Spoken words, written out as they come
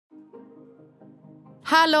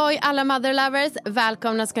Halloj alla mother lovers,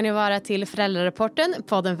 välkomna ska ni vara till Föräldrarapporten,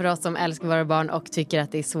 podden för oss som älskar våra barn och tycker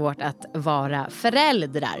att det är svårt att vara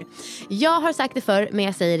föräldrar. Jag har sagt det förr, men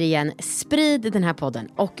jag säger det igen, sprid den här podden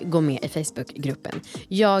och gå med i Facebookgruppen.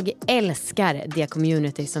 Jag älskar det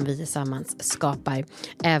community som vi tillsammans skapar,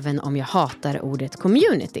 även om jag hatar ordet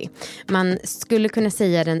community. Man skulle kunna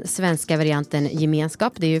säga den svenska varianten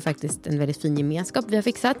gemenskap, det är ju faktiskt en väldigt fin gemenskap vi har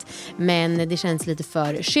fixat, men det känns lite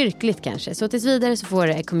för kyrkligt kanske, så tills vidare så får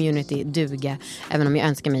community duga, även om jag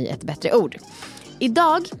önskar mig ett bättre ord.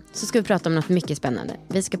 Idag så ska vi prata om något mycket spännande.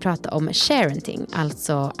 Vi ska prata om sharenting,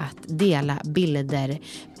 alltså att dela bilder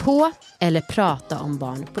på eller prata om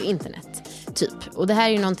barn på internet. Typ. Och det här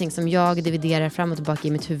är ju någonting som jag dividerar fram och tillbaka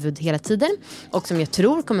i mitt huvud hela tiden och som jag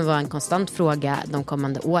tror kommer vara en konstant fråga de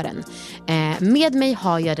kommande åren. Med mig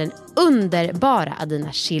har jag den underbara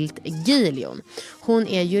Adina Schildt. Hon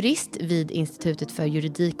är jurist vid Institutet för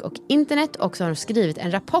juridik och internet och så har hon skrivit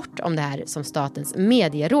en rapport om det här som Statens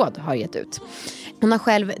medieråd har gett ut. Hon har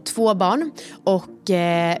själv 2 barn och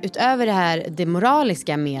utöver det här det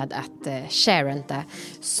moraliska med att sharenta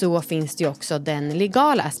så finns det ju också den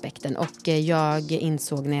legala aspekten och jag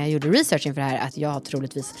insåg när jag gjorde research inför det här att jag har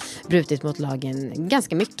troligtvis brutit mot lagen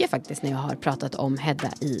ganska mycket faktiskt när jag har pratat om Hedda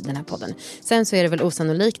i den här podden. Sen så är det väl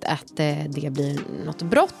osannolikt att det blir något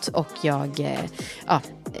brott och jag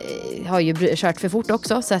har ju kört för fort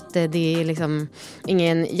också så att det är liksom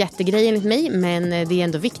ingen jättegrej enligt mig, men det är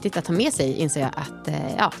ändå viktigt att ha med sig, inser jag,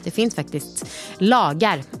 att det finns faktiskt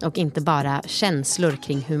lagar och inte bara känslor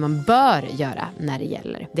kring hur man bör göra när det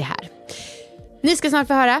gäller det här. Ni ska snart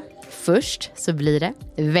få höra. Först så blir det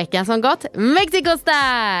veckan som gått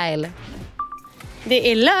Mexico-style.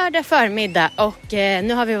 Det är lördag förmiddag och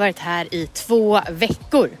nu har vi varit här i 2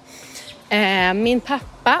 veckor. Min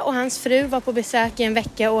pappa och hans fru var på besök i en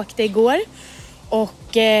vecka och åkte igår. Och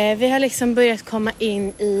vi har liksom börjat komma in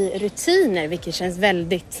i rutiner, vilket känns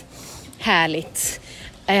väldigt härligt.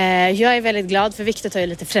 Jag är väldigt glad för Victor tar ju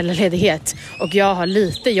lite föräldraledighet och jag har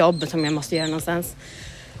lite jobb som jag måste göra någonstans.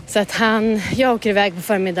 Så att jag åker iväg på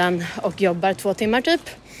förmiddagen och jobbar 2 timmar typ.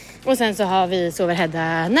 Och sen så har vi sover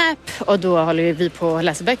Hedda nap och då håller vi på att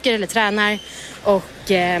läsa böcker eller tränar.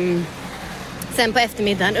 Och sen på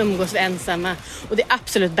eftermiddagen umgås vi ensamma. Och det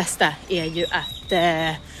absolut bästa är ju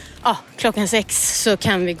att klockan 6 så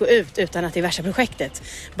kan vi gå ut utan att det är värsta projektet.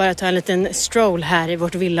 Bara ta en liten stroll här i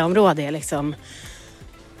vårt villaområde är liksom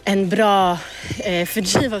en bra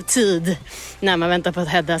fördriv av tid när man väntar på att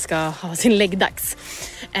Hedda ska ha sin läggdags.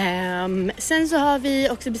 Sen så har vi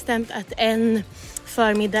också bestämt att en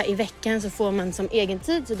förmiddag i veckan så får man som egen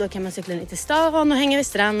tid, så då kan man cykla ner till stan och hänga vid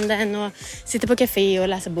stranden och sitta på café och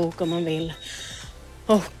läsa bok om man vill.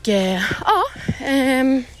 Och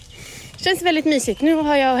känns väldigt mysigt. Nu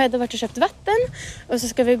har jag och Hedda varit och köpt vatten och så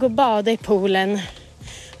ska vi gå och bada i poolen.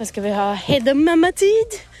 Och ska vi ha Hedda mamma-tid.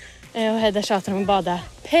 Och Hedda tjatar om att bada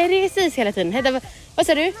precis hela tiden. Hedda, vad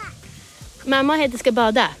sa du? Mamma och Hedda ska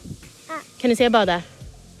bada. Kan du säga bada?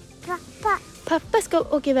 Pappa ska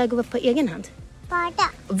åka iväg och vara på egen hand. Bada.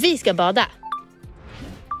 Och vi ska bada.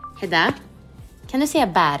 Hedda, kan du säga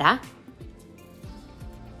bära?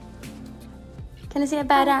 Kan du säga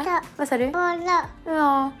bära? Vad sa du? Bada.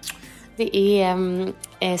 Ja. Det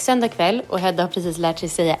är söndag kväll och Hedda har precis lärt sig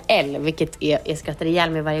säga L, vilket jag skrattar ihjäl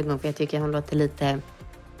med varje gång för jag tycker hon låter lite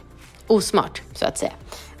osmart så att säga.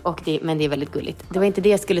 Men det är väldigt gulligt. Det var inte det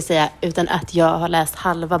jag skulle säga, utan att jag har läst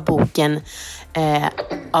halva boken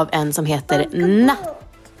av en som heter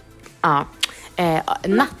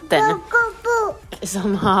Natten.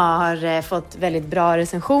 Som har fått väldigt bra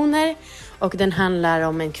recensioner. Och den handlar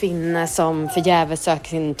om en kvinna som förgäves söker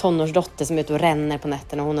sin tonårsdotter som är ute och ränner på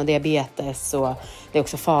nätterna. Hon har diabetes och det är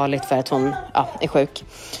också farligt för att hon är sjuk.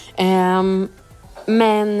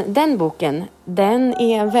 Men den boken, den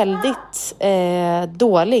är väldigt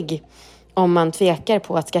dålig om man tvekar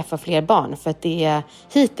på att skaffa fler barn. För att det är,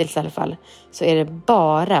 hittills i alla fall, så är det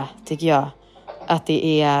bara, tycker jag, att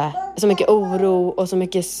det är så mycket oro och så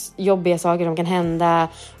mycket jobbiga saker som kan hända.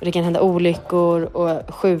 Och det kan hända olyckor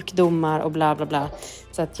och sjukdomar och bla bla bla.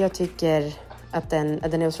 Så att jag tycker att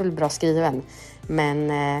den är otroligt bra skriven.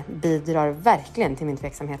 Men bidrar verkligen till min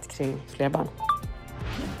tveksamhet kring fler barn.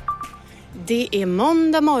 Det är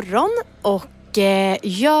måndag morgon och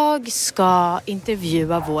jag ska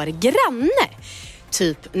intervjua vår granne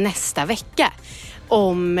typ nästa vecka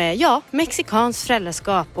om mexikans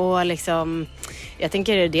föräldraskap och liksom, jag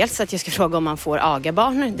tänker dels att jag ska fråga om man får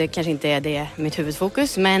agabarn, det kanske inte är det mitt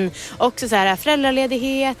huvudfokus, men också så här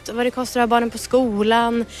föräldraledighet, vad det kostar att ha barnen på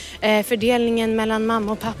skolan, fördelningen mellan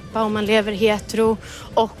mamma och pappa om man lever hetero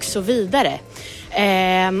och så vidare.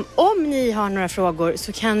 Om ni har några frågor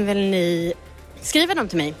så kan väl ni skriva dem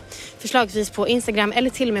till mig. Förslagsvis på Instagram eller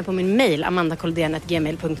till och med på min mail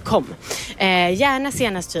amandakoldén@gmail.com. Gärna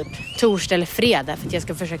senast typ torsdag eller fredag för att jag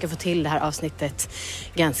ska försöka få till det här avsnittet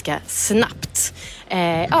ganska snabbt.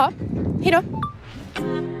 Ja, hejdå!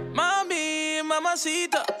 Mami,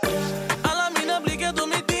 mamacita. Alla mina blickar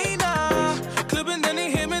de är dina. Klubben den är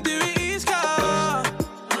hemma, du är iskall.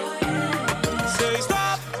 Säg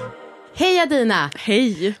stopp. Hej Adina!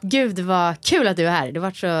 Hej! Gud vad kul att du är här. Det har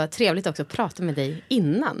varit så trevligt också att prata med dig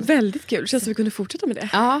innan. Väldigt kul, känns som vi kunde fortsätta med det.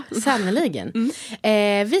 Ja, sannoliken.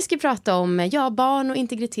 Vi ska prata om barn och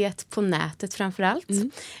integritet på nätet framförallt.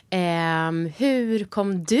 Hur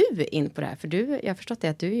kom du in på det här? För jag har förstått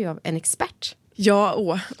att du är en expert.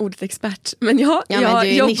 Ja, ordet expert. Men jag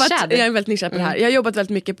är väldigt nischad på det här. Jag har jobbat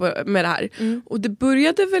väldigt mycket med det här. Och det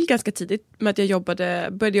började väl ganska tidigt med att jag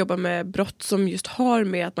började jobba med brott som just har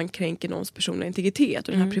med att man kränker någons personliga integritet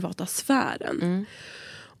och den här privata sfären.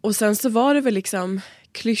 Och sen så var det väl liksom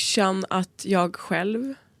klyschan att jag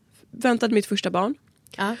själv väntade mitt första barn.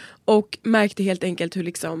 Och märkte helt enkelt hur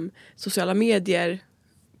liksom sociala medier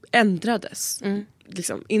ändrades.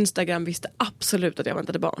 Liksom, Instagram visste absolut att jag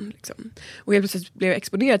väntade barn. Liksom. Och helt plötsligt blev jag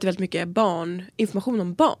exponerad till väldigt mycket information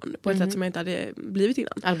om barn på ett sätt som jag inte hade blivit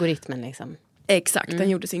innan. Algoritmen liksom. Exakt, den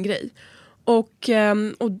gjorde sin grej. Och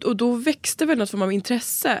då växte väl något form av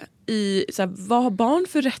intresse i såhär, vad har barn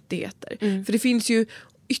för rättigheter? För det finns ju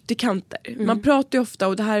ytterkanter. Man pratar ju ofta,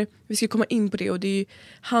 och det här, vi ska komma in på det, och det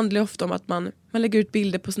handlar ju ofta om att man lägger ut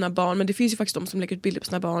bilder på sina barn, men det finns ju faktiskt de som lägger ut bilder på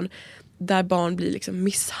sina barn där barn blir liksom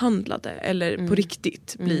misshandlade eller på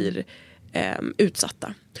riktigt blir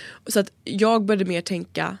utsatta. Så att jag började mer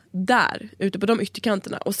tänka där, ute på de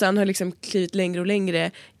ytterkanterna, och sen har jag liksom klivit längre och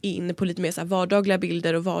längre in på lite mer så här vardagliga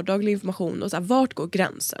bilder och vardaglig information, och så här, vart går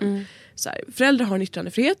gränsen? Så här, föräldrar har en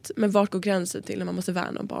yttrandefrihet, men vart går gränsen till när man måste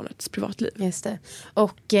värna om barnets privatliv? Just det.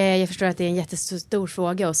 Och jag förstår att det är en jättestor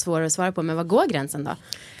fråga och svår att svara på, men vad går gränsen då?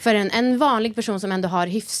 För en vanlig person som ändå har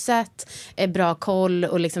hyfsat bra koll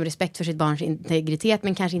och liksom respekt för sitt barns integritet,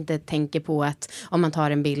 men kanske inte tänker på att om man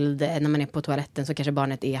tar en bild när man är på toaletten så kanske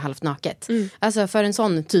barnet är halvt naket. Alltså för en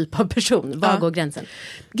sån typ av person, var går gränsen?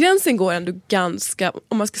 Gränsen går ändå ganska,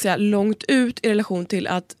 om man ska säga, långt ut i relation till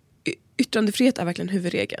att yttrandefrihet är verkligen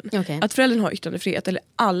huvudregeln. Att föräldern har yttrandefrihet, eller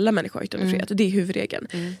alla människor har yttrandefrihet, och det är huvudregeln.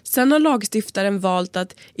 Sen har lagstiftaren valt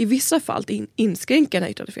att i vissa fall inskränka den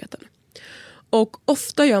här yttrandefriheten. Och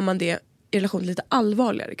ofta gör man det i relation till lite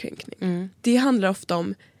allvarligare kränkning. Det handlar ofta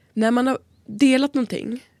om när man har delat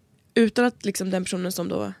någonting utan att liksom den personen som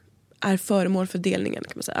då är föremål för delningen,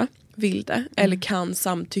 kan man säga, vill det, eller kan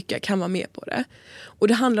samtycka, kan vara med på det. Och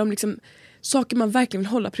det handlar om liksom saker man verkligen vill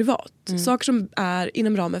hålla privat. Saker som är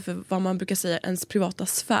inom ramen för vad man brukar säga ens privata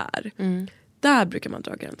sfär. Där brukar man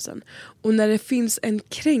dra gränsen. Och när det finns en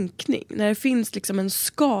kränkning, när det finns liksom en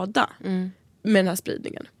skada med den här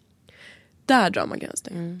spridningen, där drar man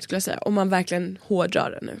gränsen, skulle jag säga. Om man verkligen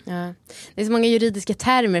hårdrar det nu. Ja. Det är så många juridiska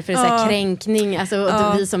termer för så här kränkning.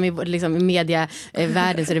 Alltså, vi som är liksom, i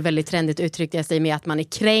medievärlden så är det väldigt trendigt uttryckt jag säger med att man är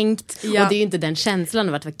kränkt. Och det är ju inte den känslan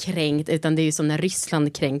av att vara kränkt, utan det är ju som när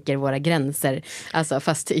Ryssland kränker våra gränser. Alltså,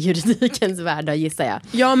 fast juridikens värld, gissar jag.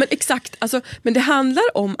 Ja, men exakt. Alltså, men det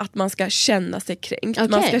handlar om att man ska känna sig kränkt.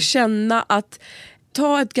 Man ska känna att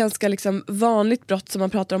ta ett ganska liksom vanligt brott som man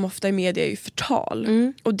pratar om ofta i media är ju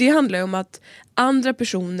förtal. Och det handlar ju om att andra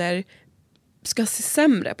personer ska se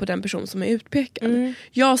sämre på den person som är utpekad.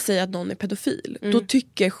 Jag säger att någon är pedofil. Då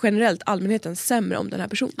tycker generellt allmänheten sämre om den här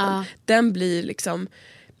personen. Den blir liksom...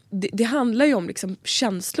 Det handlar ju om liksom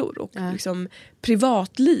känslor och liksom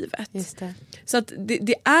privatlivet. Just det. Så att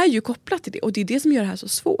det är ju kopplat till det. Och det är det som gör det här så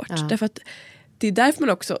svårt. Därför att det är därför man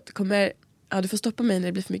också kommer... Ja, du får stoppa mig när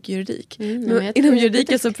det blir för mycket juridik. Men inom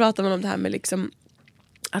juridiken så pratar man om det här med liksom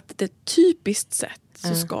att det typiskt sett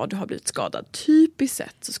så ska du ha blivit skadad. Typiskt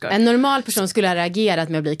sett så ska en normal person skulle ha reagerat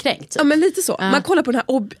med att bli kränkt. Typ. Ja, men lite så. Man kollar på den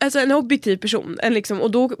här alltså en objektiv person, liksom,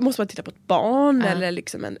 och då måste man titta på ett barn eller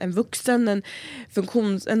liksom en vuxen,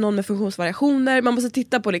 någon med funktionsvariationer. Man måste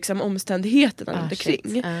titta på liksom omständigheterna runt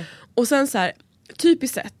omkring. Och sen så här,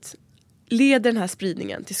 typiskt sett leder den här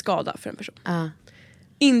spridningen till skada för en person.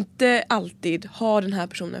 Inte alltid har den här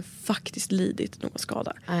personen faktiskt lidit någon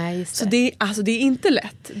skada. Så det är inte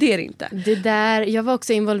lätt. Det är det inte. Det där, jag var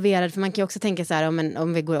också involverad, för man kan ju också tänka så här,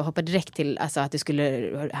 om vi går och hoppar direkt till alltså att det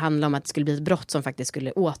skulle handla om att det skulle bli ett brott som faktiskt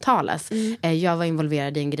skulle åtalas. Jag var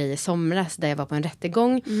involverad i en grej i somras där jag var på en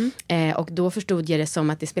rättegång. Och då förstod jag det som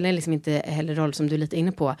att det spelar liksom inte heller roll, som du är lite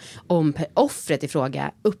inne på, om offret i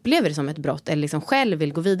fråga upplever det som ett brott eller liksom själv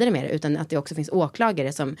vill gå vidare med det, utan att det också finns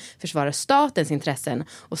åklagare som försvarar statens intressen.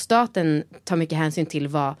 Och staten tar mycket hänsyn till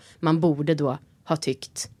vad man borde då ha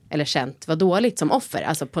tyckt eller känt var dåligt som offer,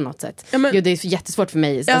 alltså på något sätt. Ja, men, det är jättesvårt för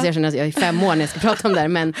mig, alltså jag känner att jag är 5 år när jag ska prata om det här,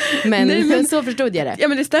 men så förstod jag det. Ja,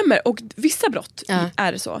 men det stämmer, och vissa brott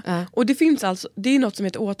är det så. Och det finns alltså, det är något som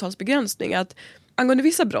heter åtalsbegränsning, att angående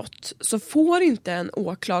vissa brott så får inte en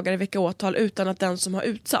åklagare väcka åtal utan att den som har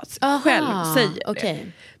utsatts själv säger det.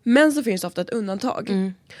 Men så finns det ofta ett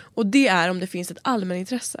undantag. Och det är om det finns ett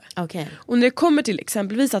allmänintresse. Och när det kommer till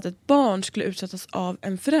exempelvis att ett barn skulle utsättas av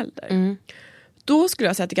en förälder, då skulle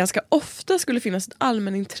jag säga att det ganska ofta skulle finnas ett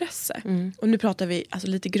allmänintresse. Och nu pratar vi alltså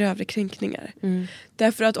lite grövre kränkningar.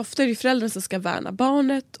 Därför att ofta är det föräldern som ska värna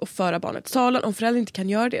barnet och föra barnets talan. Om föräldern inte kan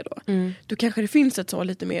göra det då kanske det finns ett så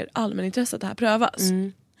lite mer allmänintresse att det här prövas.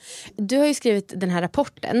 Du har ju skrivit den här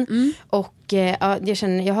rapporten och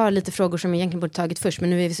jag har lite frågor som jag egentligen borde tagit först, men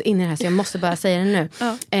nu är vi så inne i det här så jag måste bara säga det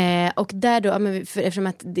nu. Och där då, eftersom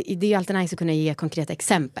att det är ju alltid nice att kunna ge konkreta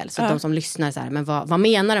exempel så att de som lyssnar så här, men vad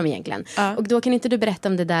menar de egentligen? Och då kan inte du berätta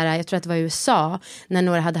om det där, jag tror att det var i USA när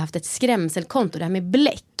några hade haft ett skrämselkonto, det här med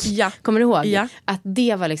bläck. Kommer du ihåg? Att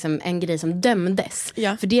det var liksom en grej som dömdes.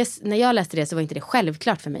 För det, när jag läste det så var inte det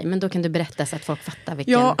självklart för mig, men då kan du berätta så att folk fattar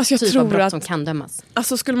vilken typ av brott som kan dömas.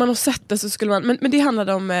 Alltså skulle man ha sett det så skulle man, men det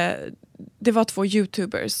handlade om det var 2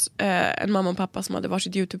 YouTubers, en mamma och pappa som hade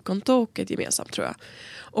varsitt YouTube-konto och ett gemensamt, tror jag.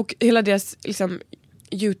 Och hela deras liksom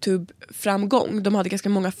YouTube-framgång, de hade ganska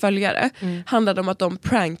många följare, handlade om att de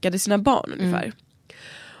prankade sina barn ungefär.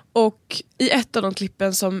 Och i ett av de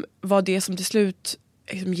klippen som var det som till slut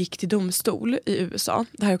liksom gick till domstol i USA,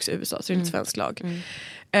 det här är också USA så det är inte svensk lag,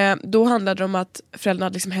 då handlade det om att föräldrarna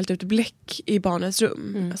hade liksom hällt ut bläck i barnens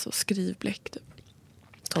rum, alltså skrivbläck typ.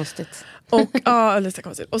 Konstigt. Och, lite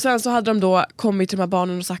konstigt. Och sen så hade de då kommit till de här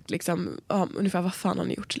barnen och sagt liksom, ungefär vad fan har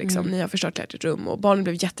ni gjort liksom? Ni har förstört ert rum. Och barnen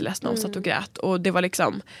blev jätteledsna och satt och grät. Och det var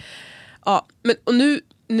liksom, men, och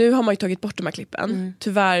nu har man ju tagit bort de här klippen.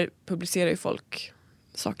 Tyvärr publicerar ju folk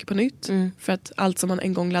saker på nytt. För att allt som man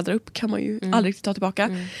en gång laddar upp kan man ju aldrig ta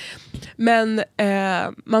tillbaka. Men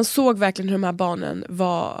man såg verkligen hur de här barnen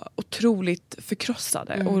var otroligt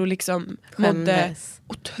förkrossade. Och liksom mådde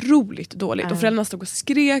otroligt dåligt. Och föräldrarna stod och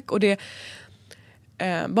skrek. Och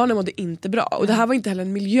barnen mådde inte bra. Och det här var inte heller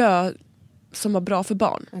en miljö som var bra för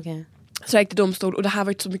barn. Så det gick till domstol. Och det här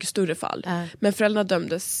var ett så mycket större fall. Men föräldrarna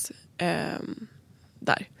dömdes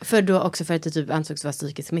där. För då också för att det typ ansågs vara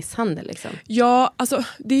psykisk misshandel liksom? Ja, alltså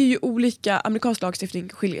det är ju olika, amerikansk lagstiftning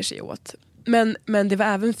skiljer sig åt. Men det var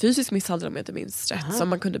även fysisk misshandel om jag inte minns rätt som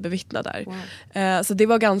man kunde bevittna där. Så det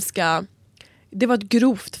var ett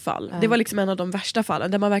grovt fall. Det var liksom en av de värsta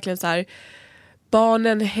fallen där man verkligen så här,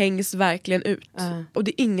 barnen hängs verkligen ut. Och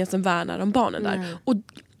det är ingen som värnar om barnen där. Och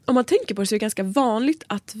om man tänker på det så är det ganska vanligt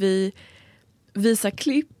att vi visar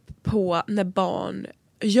klipp på när barn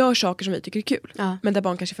gör saker som vi tycker är kul. Men där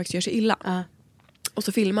barn kanske faktiskt gör sig illa. Och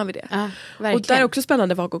så filmar vi det. Och där är också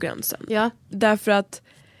spännande var går gränsen. Därför att,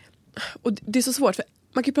 och det är så svårt för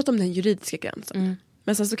man kan ju prata om den juridiska gränsen.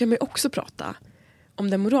 Men sen så kan man ju också prata om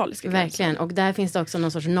den moraliska gränsen. Verkligen, och där finns det också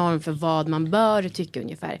någon sorts norm för vad man bör tycka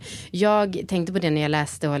ungefär. Jag tänkte på det när jag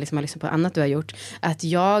läste och liksom har lyssnat på annat du har gjort. Att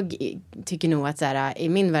jag tycker nog att så här, i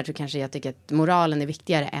min värld så kanske jag tycker att moralen är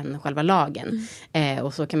viktigare än själva lagen.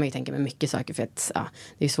 Och så kan man ju tänka med mycket saker för att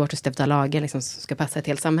det är svårt att stifta lagar liksom, som ska passa ett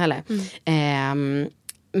helt samhälle.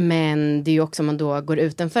 Men det är ju också om man då går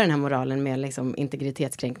utanför den här moralen med liksom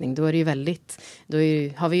integritetskränkning, då är det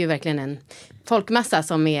ju har vi ju verkligen en folkmassa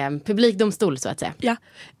som är en publikdomstol så att säga. Ja,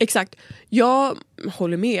 exakt. Jag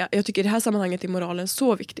håller med. Jag tycker i det här sammanhanget är moralen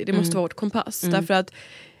så viktig. Det måste vara vårt kompass. Därför att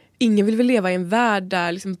ingen vill väl leva i en värld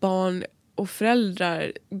där liksom barn och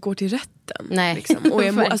föräldrar går till rätten. Nej. Liksom. Och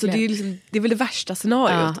alltså, det är väl det värsta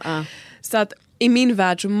scenariot. Så att i min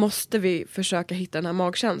värld så måste vi försöka hitta den här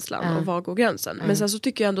magkänslan och var går gränsen. Men sen så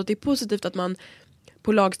tycker jag ändå att det är positivt att man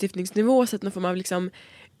på lagstiftningsnivå sätter någon form av liksom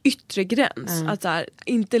yttre gräns. Att så här,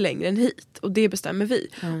 inte längre än hit. Och det bestämmer vi.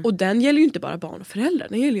 Och den gäller ju inte bara barn och föräldrar.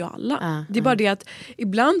 Den gäller ju alla. Det är bara det att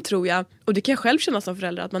ibland tror jag, och det kan jag själv känna som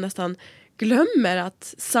förälder, att man nästan glömmer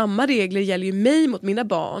att samma regler gäller ju mig mot mina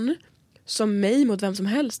barn som mig mot vem som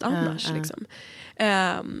helst annars. Liksom.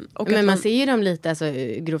 Men man ser ju dem lite, alltså,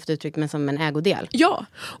 grovt uttryckt, men som en ägodel. Ja,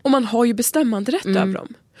 och man har ju bestämmande rätt över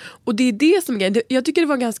dem. Och det är det som är, jag tycker det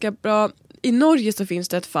var ganska bra. I Norge så finns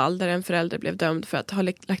det ett fall där en förälder blev dömd för att ha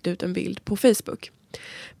lagt ut en bild på Facebook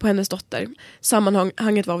på hennes dotter.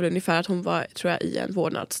 Sammanhanget var väl ungefär att hon var, tror jag, i en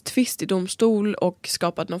vårdnadstvist i domstol och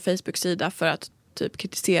skapade någon Facebook-sida för att typ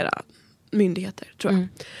kritisera myndigheter, tror jag.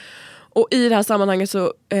 Och i det här sammanhanget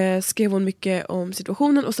så skrev hon mycket om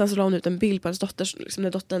situationen och sen så la hon ut en bild på hennes dotter liksom,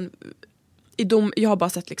 när dottern i dom, jag har bara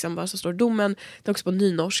sett liksom vad som står i domen. Det är också på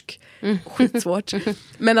nynorsk. Skitsvårt.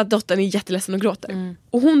 Men att dottern är jätteledsen och gråter.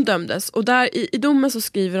 Och hon dömdes. Och där i domen så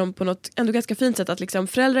skriver de på något ändå ganska fint sätt att liksom,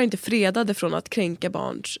 föräldrar är inte fredade från att kränka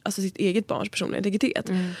alltså sitt eget barns personliga integritet.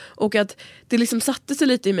 Och att det liksom satte sig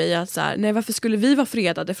lite i mig att så här, nej, varför skulle vi vara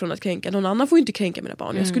fredade från att kränka? Någon annan får inte kränka mina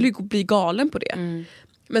barn. Jag skulle ju bli galen på det.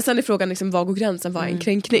 Men sen är frågan liksom, var går gränsen? Vad är en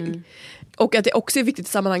kränkning? Och att det också är viktigt i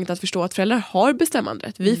sammanhanget att förstå att föräldrar har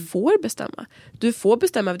bestämmanderätt. Vi får bestämma. Du får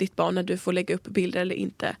bestämma över ditt barn när du får lägga upp bilder eller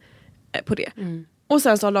inte på det. Och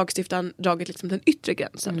sen så har lagstiftaren dragit liksom den yttre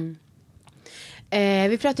gränsen.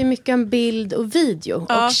 Vi pratar ju mycket om bild och video.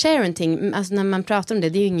 Och sharenting, alltså när man pratar om det,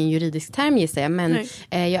 det är ju ingen juridisk term gissar jag. Men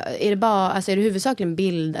är det bara, alltså är det huvudsakligen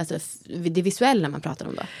bild, alltså det visuella man pratar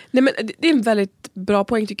om då? Nej, men det är en väldigt bra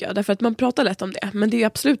poäng tycker jag. Därför att man pratar lätt om det. Men det är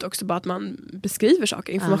absolut också bara att man beskriver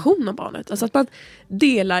saker, information om barnet. Alltså att man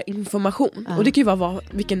delar information. Och det kan ju vara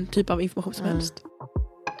vilken typ av information som helst.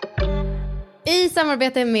 I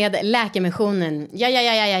samarbete med Läkarmissionen.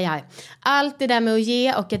 Ja. Allt det där med att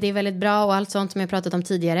ge och att det är väldigt bra och allt sånt som jag pratat om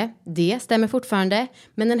tidigare. Det stämmer fortfarande.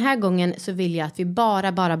 Men den här gången så vill jag att vi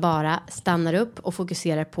bara stannar upp och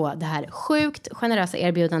fokuserar på det här sjukt generösa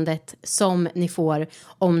erbjudandet som ni får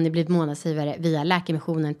om ni blir månadsgivare via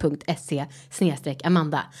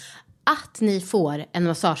läkarmissionen.se/Amanda. Att ni får en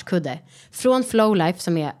massagekudde från Flowlife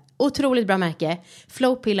som är otroligt bra märke.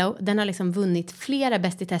 Flow Pillow, den har liksom vunnit flera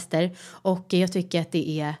bäst i tester. Och jag tycker att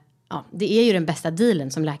det är ju den bästa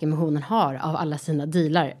dealen som Läkarmissionen har av alla sina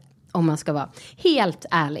dealar. Om man ska vara helt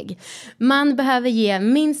ärlig. Man behöver ge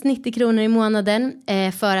minst 90 kronor i månaden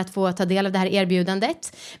för att få ta del av det här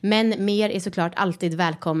erbjudandet. Men mer är såklart alltid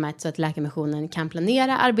välkommet så att Läkarmissionen kan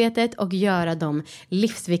planera arbetet och göra de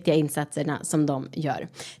livsviktiga insatserna som de gör.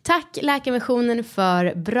 Tack Läkarmissionen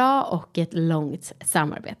för bra och ett långt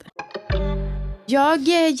samarbete. Jag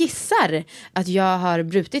gissar att jag har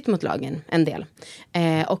brutit mot lagen en del.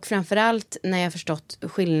 Och framförallt när jag förstått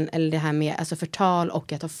eller det här med alltså förtal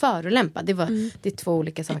och att ha förolämpat. Det är två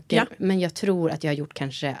olika saker. Ja. Men jag tror att jag har gjort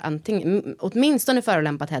kanske åtminstone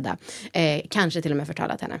förolämpat Hedda. Kanske till och med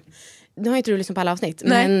förtalat henne. Nu har inte du liksom på alla avsnitt.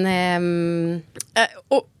 Nej. Men,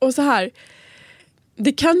 och så här.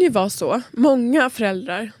 Det kan ju vara så. Många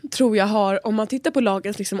föräldrar tror jag har, om man tittar på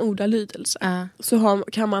lagens liksom ordalydelse. Så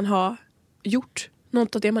kan man ha gjort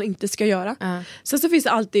något av det man inte ska göra. Sen så finns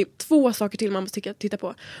det alltid två saker till man måste titta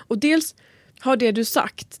på. Och dels har det du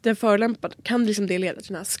sagt, den förolämpad, kan liksom det leda till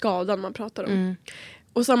den här skadan man pratar om.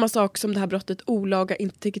 Och samma sak som det här brottet olaga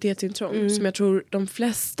integritetsintrång som jag tror de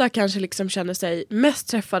flesta kanske liksom känner sig mest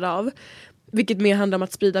träffade av. Vilket mer handlar om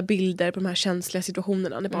att sprida bilder på de här känsliga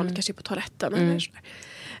situationerna när barnet kanske är på toaletten eller så.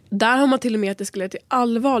 Där har man till och med att det skulle leda till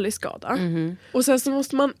allvarlig skada. Och sen så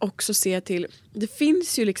måste man också se till, det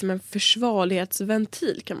finns ju liksom en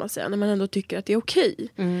försvarlighetsventil kan man säga, när man ändå tycker att det är okej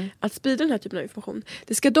att sprida den här typen av information.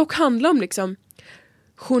 Det ska dock handla om liksom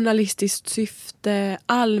journalistiskt syfte,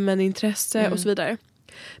 allmänintresse och så vidare.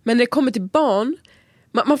 Men när det kommer till barn,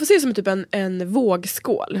 man får se det som typ en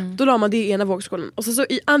vågskål. Då la man det i ena vågskålen. Och så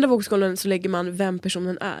i andra vågskålen så lägger man vem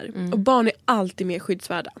personen är. Och barn är alltid mer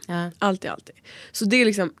skyddsvärda. Alltid. Så det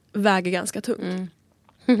liksom väger ganska tungt.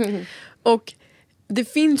 Och det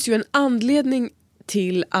finns ju en anledning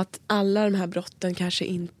till att alla de här brotten kanske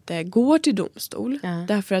inte går till domstol.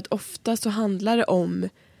 Därför att ofta så handlar det om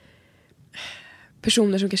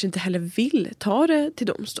personer som kanske inte heller vill ta det till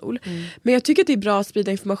domstol. Men jag tycker att det är bra att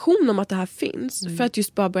sprida information om att det här finns. För att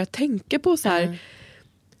just bara börja tänka på så här.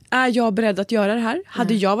 Är jag beredd att göra det här?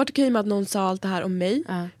 Hade jag varit okej med att någon sa allt det här om mig?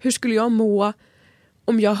 Hur skulle jag må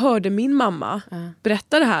om jag hörde min mamma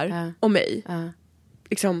berätta det här om mig?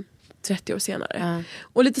 Liksom 30 år senare.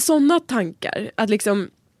 Och lite sådana tankar. Att liksom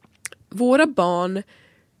våra barn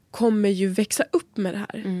kommer ju växa upp med det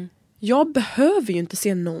här. Jag behöver ju inte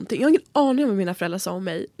se någonting. Jag har ingen aning om vad mina föräldrar sa om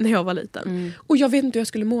mig när jag var liten. Och jag vet inte hur jag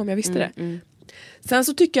skulle må om jag visste det. Sen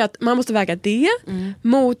så tycker jag att man måste väga det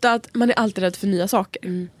mot att man är alltid rädd för nya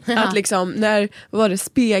saker. Att liksom, när var det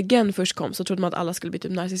spegeln först kom så trodde man att alla skulle bli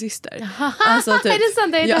typ narcissister. Alltså, typ, är det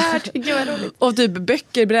sant? Det är det här. Gud vad roligt. Och typ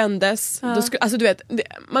böcker brändes. Alltså du vet,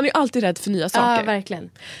 man är ju alltid rädd för nya saker. Ja, verkligen.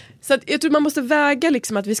 Så att jag tror man måste väga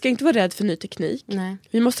liksom att vi ska inte vara rädd för ny teknik. Nej.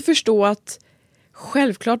 Vi måste förstå att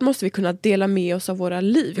självklart måste vi kunna dela med oss av våra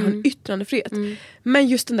liv. Vi har en yttrandefrihet. Men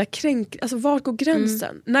just den där alltså vart går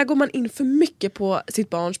gränsen? När går man in för mycket på sitt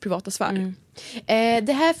barns privata sfär?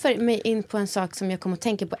 Det här för mig in på en sak som jag kom att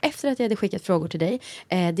tänka på efter att jag hade skickat frågor till dig.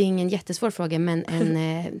 Det är ingen jättesvår fråga, men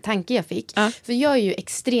en tanke jag fick. För jag är ju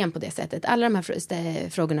extrem på det sättet. Alla de här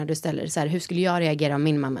frågorna du ställer, så här, hur skulle jag reagera om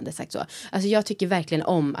min mamma hade sagt så? Alltså jag tycker verkligen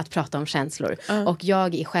om att prata om känslor. Och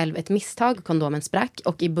jag är själv ett misstag, kondomen sprack.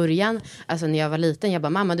 Och i början, alltså när jag var liten, jag bara,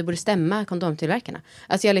 mamma du borde stämma kondomtillverkarna.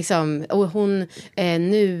 Alltså jag liksom, och hon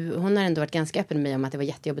har ändå varit ganska öppen med mig om att det var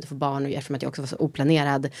jättejobbigt att få barn, och eftersom att jag också var så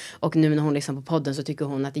oplanerad. Och nu när hon liksom på podden så tycker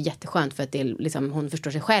hon att det är jätteskönt för att det liksom, hon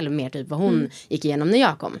förstår sig själv mer typ vad hon gick igenom när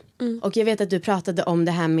jag kom. Och jag vet att du pratade om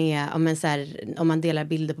det här med om man delar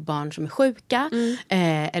bilder på barn som är sjuka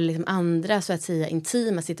eller liksom andra så att säga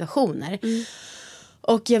intima situationer.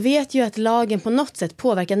 Och jag vet ju att lagen på något sätt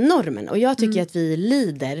påverkar normen. Och jag tycker att vi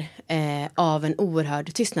lider av en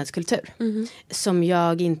oerhörd tystnadskultur. Som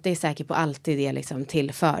jag inte är säker på alltid är liksom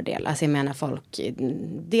till fördel. Alltså jag menar folk,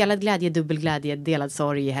 delad glädje, dubbel glädje, delad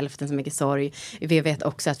sorg, hälften så mycket sorg. Vi vet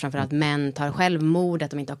också att framförallt män tar självmord,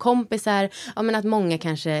 att de inte har kompisar. Ja, men att många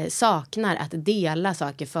kanske saknar att dela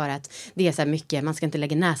saker för att det är så här mycket, man ska inte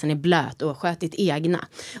lägga näsan i blöt och sköta ditt egna.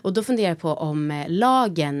 Och då funderar jag på om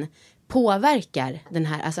lagen påverkar den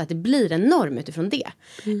här, alltså att det blir en norm utifrån det.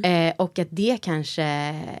 Och att det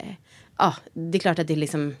kanske, ja, det är klart att det är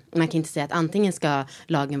liksom, man kan inte säga att antingen ska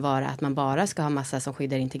lagen vara att man bara ska ha massa som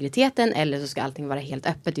skyddar integriteten, eller så ska allting vara helt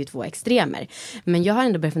öppet, det är ju två extremer. Men jag har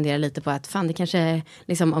ändå börjat fundera lite på att fan, det kanske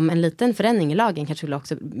liksom, om en liten förändring i lagen kanske skulle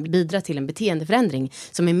också bidra till en beteendeförändring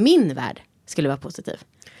som i min värld skulle vara positiv.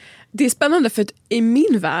 Det är spännande för att i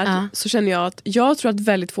min värld så känner jag att jag tror att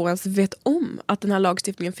väldigt få ens vet om att den här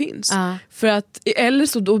lagstiftningen finns. För att, eller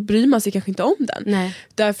så då bryr man sig kanske inte om den. Nej.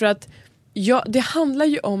 Därför att det handlar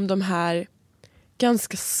ju om de här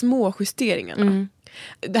ganska små justeringarna.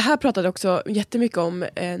 Det här pratade också jättemycket om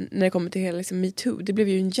när det kommer till hela liksom MeToo. Det blev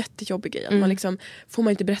ju en jättejobbig grej. Att man liksom, får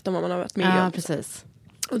man inte berätta om vad man har varit med om. Ja, precis.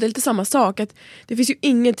 Och det är lite samma sak. Att det finns ju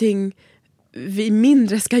ingenting vi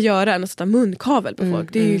mindre ska göra än att sätta munkavel på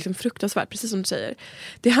folk. Det är ju liksom fruktansvärt, precis som du säger.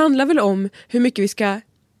 Det handlar väl om hur mycket vi ska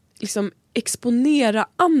liksom exponera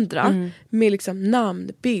andra med liksom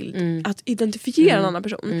namn, bild, att identifiera en annan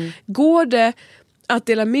person. Går det att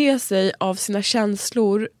dela med sig av sina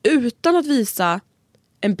känslor utan att visa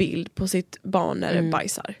en bild på sitt barn när det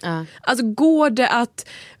bajsar? Alltså går det att,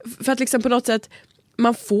 för att liksom på något sätt,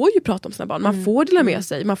 man får ju prata om sina barn, man får dela med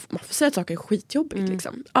sig, man får säga att saker är skitjobbigt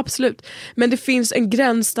liksom. Absolut. Men det finns en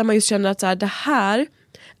gräns där man just känner att så här, det här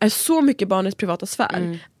är så mycket barnets privata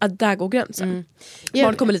sfär att där går gränsen.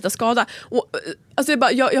 Barn kommer lite skada. Och, alltså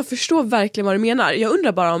jag förstår verkligen vad du menar. Jag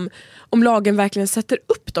undrar bara om lagen verkligen sätter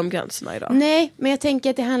upp de gränserna idag. Nej, men jag tänker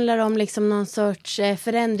att det handlar om liksom någon sorts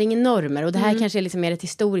förändring i normer. Och det här kanske är liksom mer ett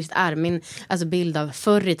historiskt arv. Min bild av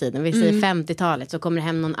förr i tiden, vi säger 50-talet, så kommer det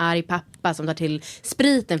hem någon arg pappa som tar till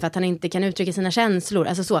spriten för att han inte kan uttrycka sina känslor.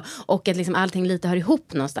 Alltså så. Och att liksom allting lite hör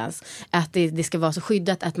ihop någonstans. Att det ska vara så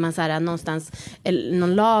skyddat att man så här, någonstans,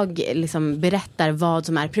 någon lag liksom berättar vad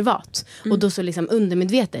som är privat. Och då så liksom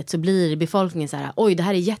undermedvetet så blir befolkningen så här, oj, det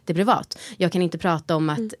här är jätteprivat. Jag kan inte prata om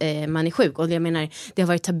att man är sjuk. Och jag menar, det har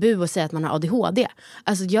varit tabu att säga att man har ADHD.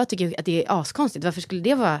 Alltså jag tycker att det är askonstigt. Varför skulle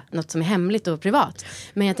det vara något som är hemligt och privat?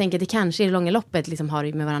 Men jag tänker att det kanske i det långa loppet liksom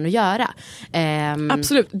har med varandra att göra.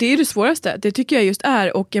 Absolut, det är det svåraste. Det tycker jag just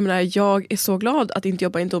är. Och jag menar, jag är så glad att inte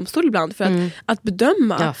jobba i en domstol ibland. För att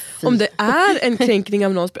bedöma om det är en kränkning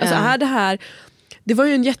av någons... Alltså är det här... Det var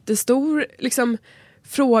ju en jättestor liksom,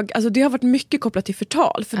 fråga. Alltså det har varit mycket kopplat till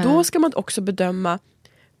förtal. För då ska man också bedöma,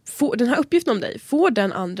 den här uppgiften om dig, får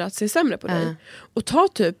den andra att se sämre på dig? Och ta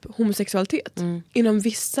typ homosexualitet. Inom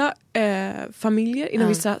vissa familjer, inom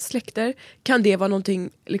vissa släkter kan det vara någonting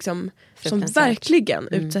liksom, som verkligen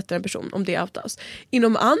utsätter en person om det outas.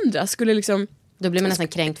 Inom andra skulle liksom... Då blir man nästan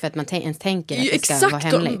kränkt för att man ens tänker att det ska vara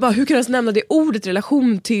hemligt. Exakt, hur kan jag nämna det ordet i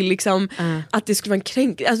relation till liksom, att det skulle vara en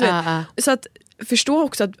kränk? Alltså, så att förstå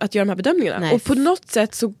också att göra de här bedömningarna. Nej. Och på något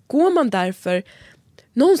sätt så går man därför,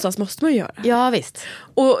 någonstans måste man göra. Ja, visst.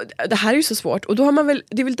 Och det här är ju så svårt. Och då har man väl,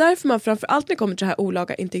 det är väl därför man framförallt när det kommer till det här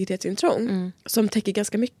olaga integritetsintrång, som täcker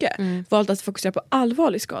ganska mycket, valt att fokusera på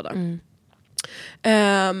allvarlig skada.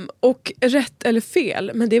 Och rätt eller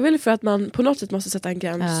fel, men det är väl för att man på något sätt måste sätta en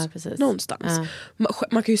gräns någonstans.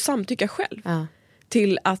 Man kan ju samtycka själv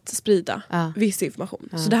till att sprida viss information.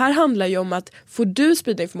 Så det här handlar ju om att får du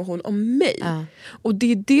sprida information om mig? Och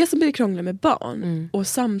det är det som blir krångligt med barn och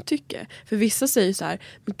samtycke. För vissa säger så här,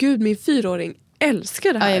 men gud, min 4-åring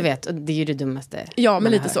älskar det här. Ja, jag vet. Och det är ju det dummaste. Ja,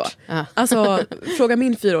 men lite så. Ja. Alltså, fråga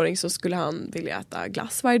min 4-åring så skulle han vilja äta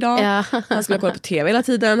glass varje dag. Ja. Han skulle kolla på tv hela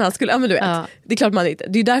tiden. Han skulle, men du vet. Ja. Det är klart man inte.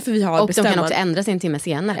 Det är därför vi har bestämt. Och de kan också ändra sig en timme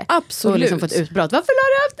senare. Absolut. Och liksom få ett utbrott. Varför la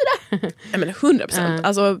du upp det där? Ja, men 100%. Ja.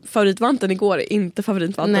 Alltså, favoritvanten igår är inte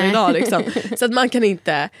favoritvanten idag. Liksom. Så att man kan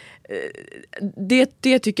inte...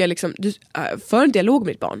 Det tycker jag liksom... För en dialog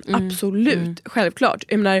med ditt barn. Absolut. Självklart.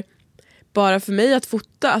 Jag menar, bara för mig att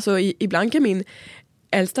fota, alltså ibland kan min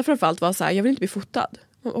äldsta framförallt vara så här: jag vill inte bli fotad.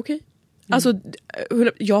 Okej. Alltså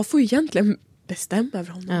jag får egentligen bestämma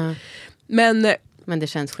över honom. Men det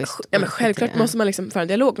känns schysst. Ja, men självklart måste man liksom föra en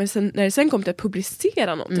dialog, men när det sen kommer till att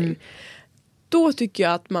publicera någonting, då tycker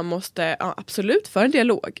jag att man måste absolut föra en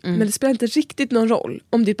dialog. Men det spelar inte riktigt någon roll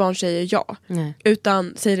om ditt barn säger ja. Nej.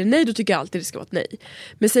 Utan säger det nej, då tycker jag alltid det ska vara ett nej.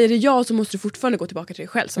 Men säger det ja, så måste du fortfarande gå tillbaka till dig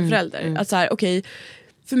själv som förälder. Att så här, okej,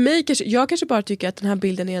 för mig jag kanske bara tycker att den här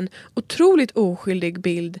bilden är en otroligt oskyldig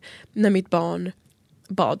bild när mitt barn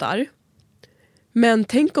badar. Men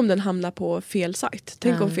tänk om den hamnar på fel sajt.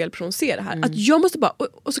 Tänk om fel person ser det här. Att jag måste bara,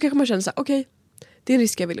 och så kanske man känner så här, okej, det är en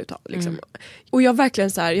risk jag vill ta. Liksom. Och jag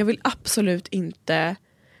verkligen så här, jag vill absolut inte,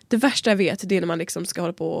 det värsta jag vet, det är när man liksom ska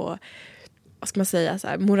hålla på och, vad ska man säga, så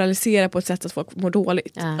här, moralisera på ett sätt att folk mår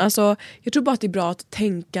dåligt. Alltså, jag tror bara att det är bra att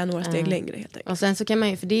tänka några steg längre helt enkelt. Och sen så kan man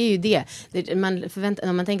ju, för det är ju det man förväntar,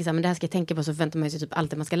 när man tänker så här, men det här ska jag tänka på, så förväntar man sig typ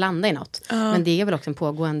alltid att man ska landa i något. Men det är väl också en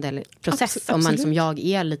pågående process. Absolut. Om man som jag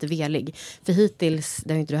är lite velig. För hittills,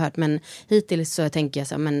 det har inte du hört, men hittills så tänker jag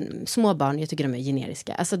så, men små barn, jag tycker de är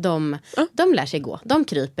generiska. Alltså de lär sig gå, de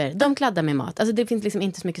kryper, de kladdar med mat. Alltså det finns liksom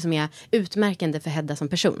inte så mycket som är utmärkande för Hedda som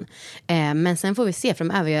person. Men sen får vi se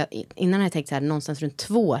framöver. Innan har jag tänkt så här, någonstans runt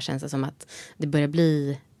 2 känns det som att det börjar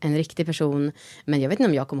bli en riktig person. Men jag vet inte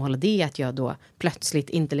om jag kommer hålla det, att jag då plötsligt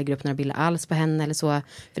inte lägger upp några bilder alls på henne eller så.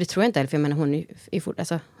 För det tror jag inte, för jag menar, hon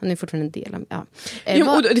är fortfarande en del av...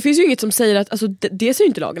 Ja. Och det finns ju inget som säger att, alltså, det säger ju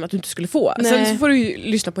inte lagen att du inte skulle få. Nej. Sen så får du ju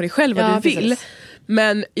lyssna på dig själv vad du vill. Precis.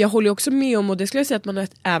 Men jag håller ju också med om, och det skulle jag säga att man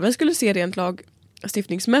även skulle se rent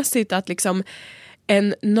lagstiftningsmässigt, att liksom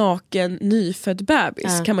en naken nyfödd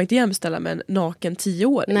bebis kan man inte jämställa med en naken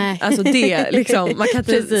 10-åring. Alltså det liksom, man kan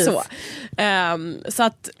inte så. Så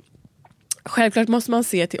att självklart måste man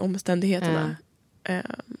se till omständigheterna.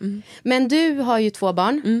 Men du har ju 2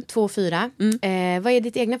 barn, 2 och 4. Vad är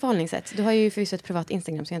ditt egna förhållningssätt? Du har ju förvisso ett privat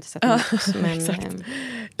Instagram, så jag har inte sett något. Men, exakt.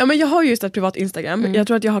 Ja, men jag har just ett privat Instagram. Jag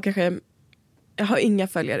tror att jag har inga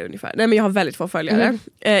följare ungefär. Nej, men jag har väldigt få följare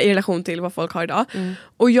i relation till vad folk har idag.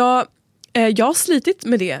 Och jag har slitit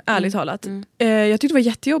med det, ärligt talat. Jag tyckte det var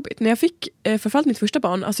jättejobbigt. När jag fick förfallt mitt första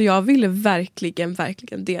barn, alltså jag ville verkligen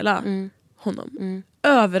dela honom.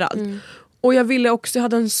 Överallt. Och jag ville också, jag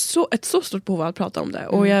hade ett så stort behov av att prata om det.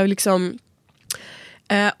 Och jag liksom...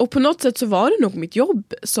 och på något sätt så var det nog mitt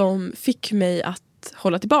jobb som fick mig att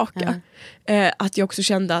hålla tillbaka. Att jag också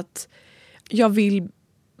kände att jag vill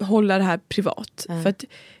hålla det här privat. För att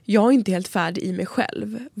jag är inte helt färdig i mig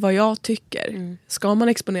själv. Vad jag tycker. Ska man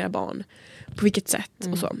exponera barn? På vilket sätt?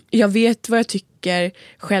 Och så. Jag vet vad jag tycker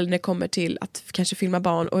själv när det kommer till att kanske filma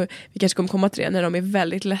barn. Och vi kanske kommer komma till det när de är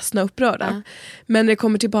väldigt ledsna och upprörda. Men när det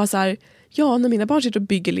kommer till bara så här... Ja, när mina barn sitter och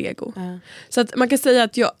bygger Lego. Så att man kan säga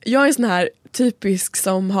att jag är en sån här typisk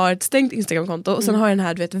som har ett stängt Instagram-konto. Och sen har jag den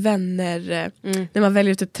här, du vet, vänner. När man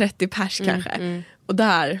väljer typ 30 pers kanske. Och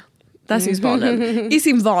där syns barnen i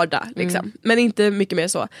sin vardag liksom. Men inte mycket mer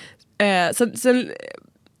så. Sen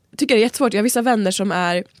tycker jag det är jättesvårt. Jag har vissa vänner som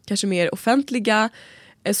är kanske mer offentliga,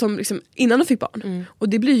 som liksom, innan de fick barn. Och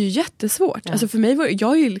det blir ju jättesvårt. Alltså för mig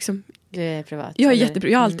jag är ju liksom... Du är privat. Jag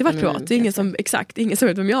har alltid varit privat. Det är ingen som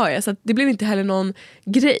vet vem jag är. Så att det blev inte heller någon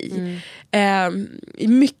grej.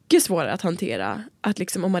 Mycket svårare att hantera. Att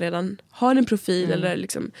liksom, om man redan har en profil eller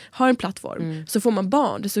liksom har en plattform, så får man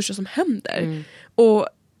barn. Det största som händer. Och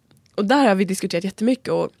där har vi diskuterat jättemycket.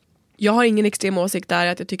 Och jag har ingen extrem åsikt där,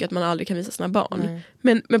 att jag tycker att man aldrig kan visa sina barn.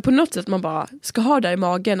 Men på något sätt man bara ska ha där i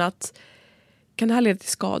magen att kan det här leda till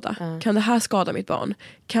skada? Kan det här skada mitt barn?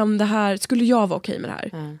 Skulle jag vara okej med det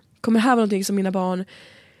här? Kommer det här vara någonting som mina barn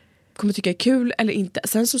kommer tycka är kul eller inte?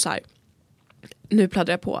 Sen så här, nu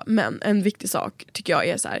pladdrar jag på, men en viktig sak tycker jag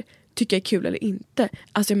är så här, tycker jag är kul eller inte?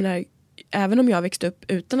 Alltså jag menar, även om jag växte upp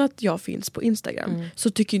utan att jag finns på Instagram, så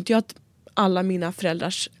tycker inte jag att alla mina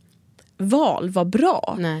föräldrars val var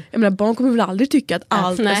bra. Jag menar, barn kommer väl aldrig tycka att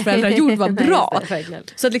allt deras föräldrar gjorde var bra.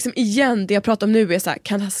 Så att liksom igen, det jag pratar om nu är så här,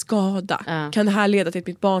 kan det här skada? Kan det här leda till att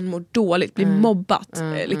mitt barn mår dåligt, blir mobbat?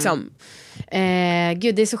 Liksom.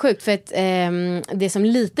 Gud, det är så sjukt för att det som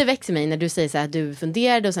lite växer mig när du säger så här att du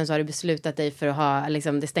funderade och sen så har du beslutat dig för att ha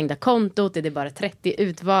liksom, det stängda kontot, det är bara 30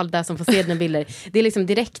 utvalda som får se dina bilder. Det är liksom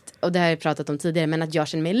direkt, och det har jag pratat om tidigare, men att jag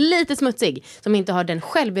känner mig lite smutsig som inte har den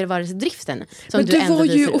självbevarelsedriften som men du var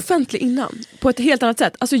ju offentlig innan på ett helt annat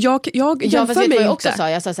sätt. Alltså jag jämför mig jag också sa.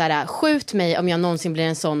 Jag sa så här, skjut mig om jag någonsin blir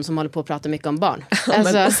en sån som håller på att prata mycket om barn.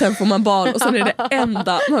 Alltså. Men, och sen får man barn och sen är det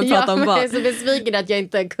enda man pratar om barn. Jag är så besviken att jag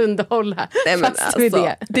inte kunde hålla. Nej, men alltså,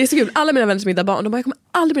 det är så kul. Alla mina vänner som inte har barn, de bara, jag kommer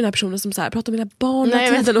aldrig bli den här personen som så här, pratar om mina barn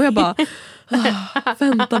hela tiden. Och jag bara,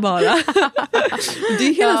 vänta bara. Det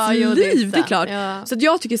är hela liv, det är klart. Ja. Så att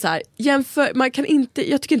jag tycker så här,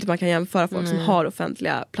 jag tycker inte man kan jämföra folk som har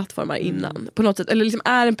offentliga plattformar innan på något sätt. Eller liksom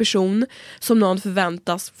är en person som någon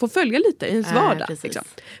förväntas få följa lite i ens vardag. Liksom.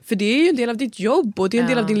 För det är ju en del av ditt jobb och det är en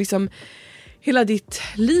del av din liksom, hela ditt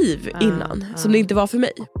liv innan som det inte var för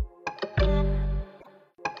mig.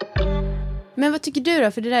 Men vad tycker du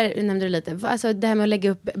då? För det där nämnde du lite. Alltså det här med att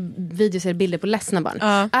lägga upp videos eller bilder på ledsna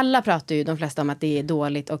barn. Alla pratar ju, de flesta, om att det är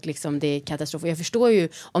dåligt och liksom det är katastrof. Och jag förstår ju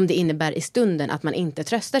om det innebär i stunden att man inte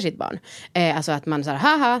tröstar sitt barn. Alltså att man så här,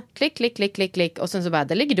 haha, klick, klick, klick, klick, klick. Och sen så bara,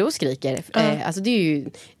 där ligger du och skriker. Alltså det är ju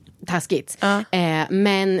taskigt.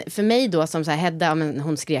 Men för mig då som så här, Hedda,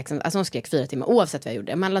 hon skrek 4 timmar oavsett vad jag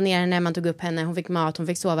gjorde. Man la ner henne, man tog upp henne, hon fick mat, hon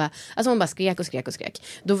fick sova. Alltså hon bara skrek.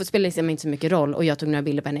 Då spelade det liksom inte så mycket roll och jag tog några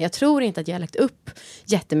bilder på henne. Jag tror inte att jag har lagt upp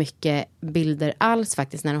jättemycket bilder alls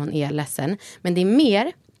faktiskt när hon är ledsen. Men det är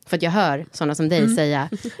mer för att jag hör sådana som dig säga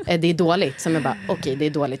det är dåligt, som jag bara, okej, det är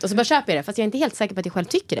dåligt. Och så bara köper jag det, fast jag är inte helt säker på att jag själv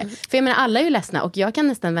tycker det. För jag menar, alla är ju ledsna och jag kan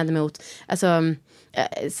nästan vända mig åt, alltså,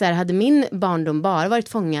 så här, hade min barndom bara varit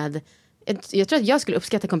fångad, jag tror att jag skulle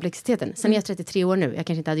uppskatta komplexiteten. Sen är jag 33 år nu. Jag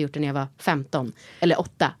kanske inte hade gjort det när jag var 15 eller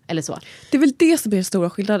 8 eller så. Det är väl det som är den stora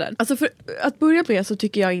skillnaden. Alltså för att börja med så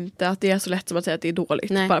tycker jag inte att det är så lätt som att säga att det är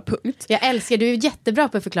dåligt. Nej. Bara punkt. Jag älskar, du är jättebra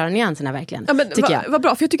på att förklara nyanserna verkligen. Ja, men vad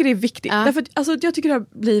bra, för jag tycker det är viktigt. Därför att, alltså, jag tycker det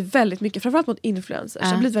blir väldigt mycket, framförallt mot influencers. Det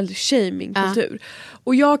har blivit väldigt shaming-kultur.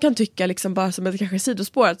 Och jag kan tycka liksom bara som ett kanske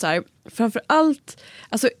sidospår att så här, framförallt,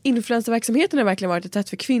 alltså influencerverksamheten har verkligen varit ett sätt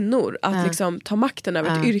för kvinnor att liksom ta makten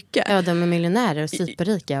över ett yrke. Ja, de är miljonärer och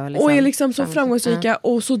superrika. Och är liksom så framgångsrika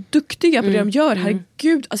och så duktiga på det de gör.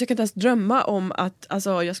 Herregud, alltså jag kan inte ens drömma om att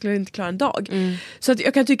alltså, jag skulle inte klara en dag. Så att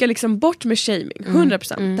jag kan tycka liksom bort med shaming,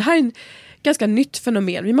 100%. Det här är en ganska nytt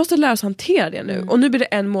fenomen. Vi måste lära oss hantera det nu. Och nu blir det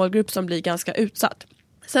en målgrupp som blir ganska utsatt.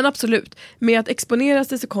 Sen absolut, med att exponera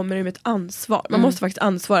sig så kommer det med ett ansvar. Man måste faktiskt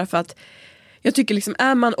ansvara för att jag tycker liksom,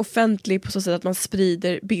 är man offentlig på så sätt att man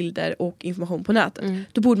sprider bilder och information på nätet,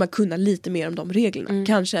 då borde man kunna lite mer om de reglerna.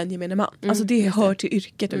 Kanske en gemene man. Alltså det hör till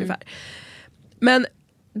yrket ungefär. Men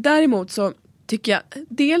däremot så tycker jag,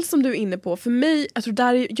 dels som du är inne på, för mig, jag tror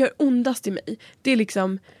där gör ondast i mig, det är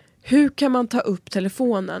liksom, hur kan man ta upp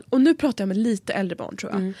telefonen? Och nu pratar jag med lite äldre barn,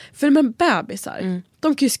 tror jag. För de här bebisar,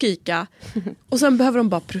 de kan ju skrika och sen behöver de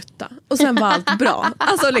bara prutta. Och sen var allt bra.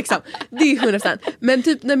 Alltså liksom, det är 100%. Men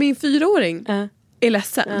typ när min 4-åring är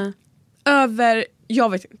ledsen över, jag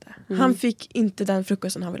vet inte, han fick inte den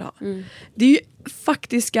frukosten han vill ha. Det är ju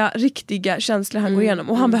faktiska, riktiga känslor han går igenom.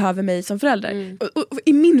 Och han behöver mig som förälder. Och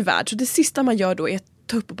i min värld, så det sista man gör då är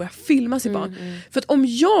ta upp och börja filma sitt barn. För att om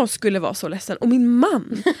jag skulle vara så ledsen och min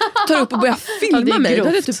man tar upp och börjar filma mig, då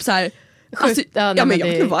är det typ så här, alltså, men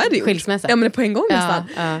jag vad är det? Skilsmässa. Ja, men på en gång nästan.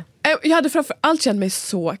 Jag hade framförallt känt mig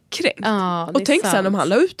så kränkt. Och tänk sen om han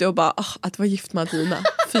la ut det och bara, att vara gift med Adina.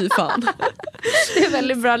 Fy fan. Det är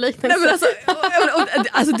väldigt bra liknelse. Nej, men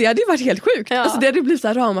alltså det hade ju varit helt sjukt. Alltså det hade blivit så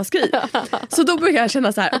här ramaskri. Så då brukar jag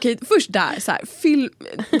känna så här, okej, först där så här, film,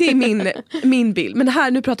 det är min bild. Men det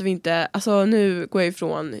här, nu pratar vi inte, alltså nu går jag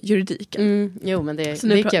ifrån juridiken. Jo, men det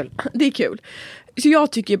är kul. Det är kul. Så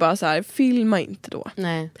jag tycker bara så här, filma inte då.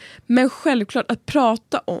 Nej. Men självklart att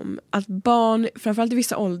prata om att barn, framförallt i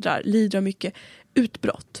vissa åldrar, lider av mycket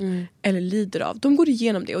utbrott. Eller lider av. De går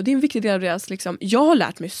igenom det. Och det är en viktig del av deras liksom, jag har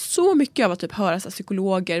lärt mig så mycket av att typ höra så här,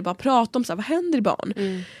 psykologer bara prata om så här, vad händer i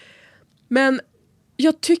barn. Men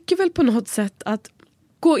jag tycker väl på något sätt att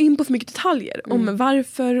gå in på för mycket detaljer om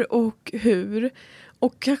varför och hur.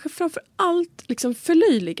 Och kanske framförallt liksom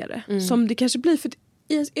förlöjligare. Som det kanske blir, för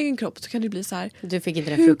i ens egen kropp så kan det bli så här, du fick inte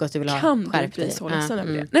den frukost du vill ha, skärp dig. Så ledsen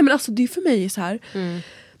över det. Nej, men alltså det är för mig så här.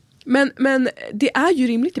 Men det är ju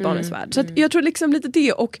rimligt i barnens värld. Så att jag tror liksom lite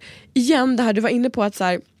det. Och igen det här du var inne på att så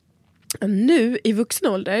här, nu i vuxen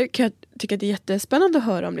ålder kan jag tycka att det är jättespännande att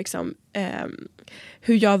höra om liksom,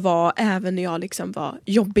 hur jag var även när jag liksom var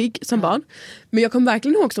jobbig som barn. Men jag kommer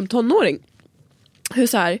verkligen ihåg som tonåring hur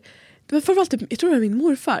så här, det var framförallt typ, jag tror det var min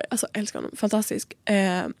morfar, alltså älskar honom, fantastisk.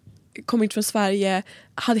 kommer inte från Sverige,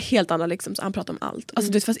 hade helt andra liksom, så han pratade om allt.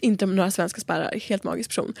 Alltså det fanns inte några svenska spärrar, helt magisk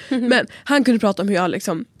person. Men han kunde prata om hur jag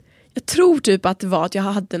liksom, jag tror typ att det var att jag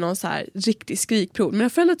hade någon så här riktig skrikprov. Mina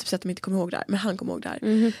föräldrar typ så att de inte kommer ihåg det här, men han kommer ihåg det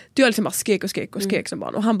här. Jag liksom bara skrek som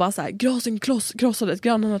barn. Och han bara så här, grasen krossades,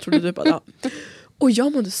 grannarna trodde typ att ja. Och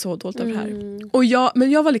jag mådde så dåligt av det här.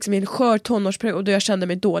 Men jag var liksom i en skör tonårsperiod och jag kände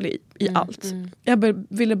mig dålig i allt. Jag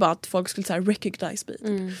ville bara att folk skulle så här recognize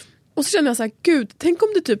me. Och så kände jag så här, gud, tänk om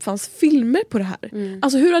det typ fanns filmer på det här.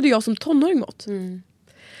 Alltså hur hade jag som tonåring mått?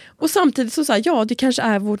 Och samtidigt så här, ja, det kanske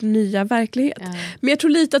är vår nya verklighet. Men jag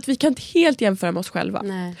tror lite att vi kan inte helt jämföra med oss själva.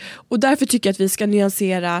 Nej. Och därför tycker jag att vi ska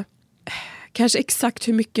nyansera kanske exakt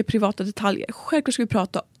hur mycket privata detaljer. Självklart ska vi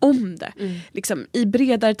prata om det. Liksom, i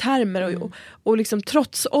bredare termer. Och liksom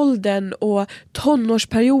trotsåldern och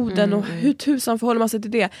tonårsperioden. Och hur tusan förhåller man sig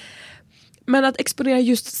till det. Men att exponera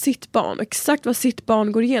just sitt barn. Exakt vad sitt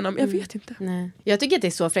barn går igenom. Jag vet inte. Nej. Jag tycker att det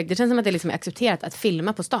är så fräckt. Det känns som att det liksom är accepterat att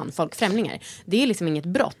filma på stan. Folk, främlingar. Det är liksom inget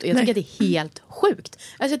brott. Och jag tycker att det är helt sjukt.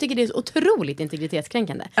 Alltså jag tycker det är så otroligt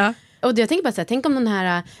integritetskränkande. Ja. Och jag tänker bara så här, tänk om den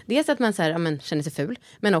här, dels att man så här, ja, men, känner sig ful.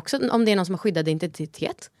 Men också om det är någon som har skyddad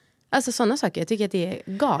identitet. Alltså sådana saker. Jag tycker att det är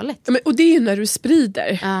galet. Ja, men, och det är ju när du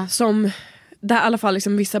sprider som... Där i alla fall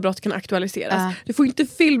liksom vissa brott kan aktualiseras. Du får inte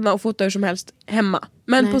filma och fota hur som helst hemma.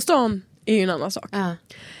 Men på stan är ju en annan sak.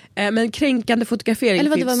 Men kränkande fotografering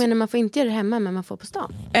eller vad menar man får inte göra det hemma men man får på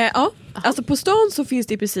stan? Alltså på stan så finns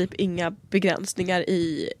det i princip inga begränsningar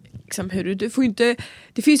i liksom, hur du får inte.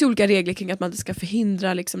 Det finns ju olika regler kring att man inte ska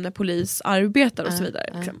förhindra liksom, när polis arbetar och så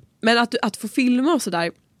vidare. Liksom. Men att få filma och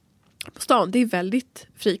sådär på stan, det är väldigt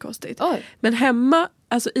frikostigt. Oj. Men hemma,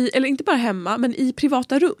 alltså eller inte bara hemma, men i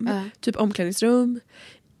privata rum. Typ omklädningsrum,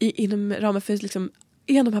 inom ramen för liksom,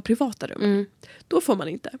 i de här privata rum. Då får man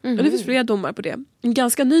inte. Och det finns flera domar på det. En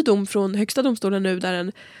ganska ny dom från högsta domstolen nu där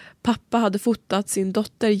en pappa hade fotat sin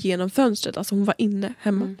dotter genom fönstret. Alltså hon var inne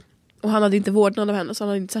hemma. Och han hade inte vårdnad av henne så han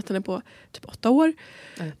hade inte sett henne på typ 8 år.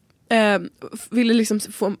 Ville liksom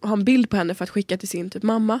ha en bild på henne för att skicka till sin typ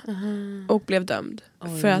mamma. Och blev dömd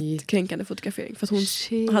för att kränkande fotografering. För att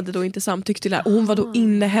hon hade då inte samtyckt till det här. Och hon var då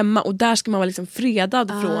inne hemma. Och där ska man vara liksom fredad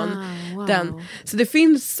från den. Så det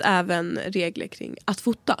finns även regler kring att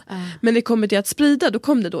fota. Men det kommer till att sprida. Då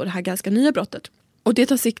kom det då det här ganska nya brottet. Och det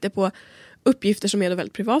tar sikte på uppgifter som är då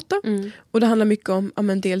väldigt privata. Och det handlar mycket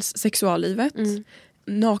om dels sexuallivet.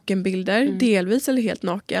 Nakenbilder. Delvis eller helt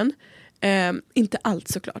naken. Inte allt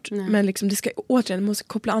såklart. Nej. Men liksom det ska återigen måste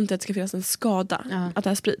koppla an till att det ska finnas en skada att det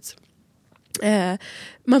här sprids.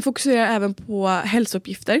 Man fokuserar även på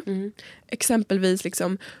hälsouppgifter. Exempelvis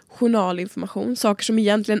liksom journalinformation. Saker som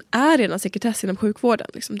egentligen är redan sekretess inom sjukvården.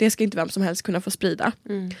 Liksom. Det ska inte vem som helst kunna få sprida.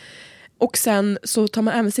 Och sen så tar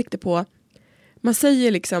man även sikte på, man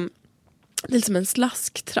säger liksom det är som en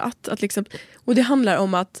slasktratt. Att liksom, och det handlar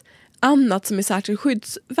om att annat som är särskilt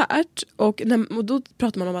skyddsvärt. Och då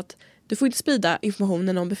pratar man om att du får inte sprida information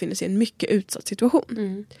när någon befinner sig i en mycket utsatt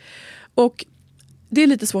situation. Och det är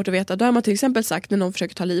lite svårt att veta. Då har man till exempel sagt när någon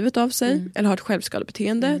försöker ta livet av sig. Eller har ett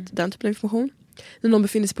självskadebeteende. Den typen av information. När någon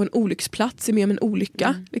befinner sig på en olycksplats. Är med om en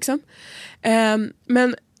olycka. Liksom.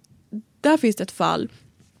 Men där finns det ett fall.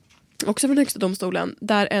 Också från högsta domstolen.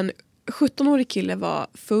 Där en 17-årig kille var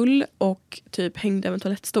full. Och typ hängde över en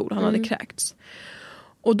toalettstol. Han hade kräkts.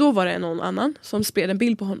 Och då var det någon annan som spred en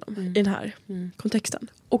bild på honom i den här kontexten.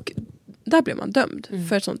 Och där blev man dömd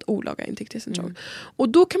för ett sånt olaga integritetsintrång. Och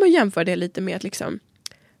då kan man jämföra det lite med att liksom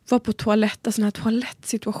vara på toalett, alltså den här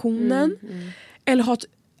toalettsituationen. Eller ha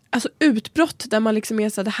ett utbrott där man liksom är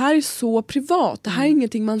så här, det här är så privat, det här är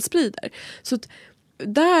ingenting man sprider. Så att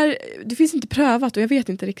det finns inte prövat och jag vet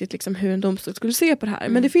inte riktigt liksom hur en domstol skulle se på det här.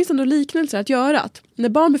 Men det finns ändå liknelser att göra att när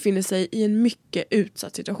barn befinner sig i en mycket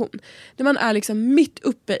utsatt situation. När man är liksom mitt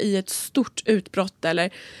uppe i ett stort utbrott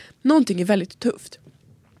eller någonting är väldigt tufft.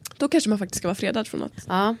 Då kanske man faktiskt ska vara fredad från något.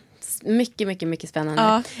 Ja, mycket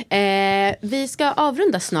spännande. Vi ska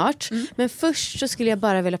avrunda snart. Men först så skulle jag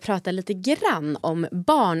bara vilja prata lite grann om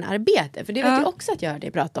barnarbete. För det vet jag också att jag hör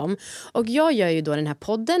dig prata om. Och jag gör ju då den här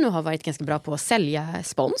podden och har varit ganska bra på att sälja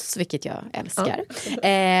spons, vilket jag älskar.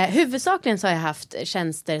 Huvudsakligen så har jag haft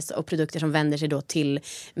tjänster och produkter som vänder sig då till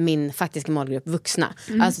min faktiska målgrupp vuxna.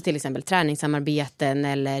 Alltså till exempel träningssamarbeten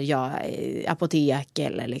eller apotek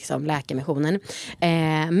eller liksom läkarmissionen.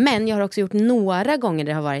 Men jag har också gjort några gånger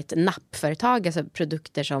där det har varit nappföretag, alltså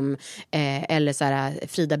produkter som eller så här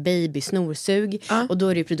Frida Baby snorsug och då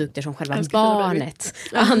är det ju produkter som själva barnet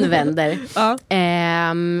använder.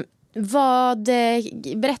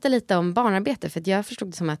 Berätta lite om barnarbete, för att jag förstod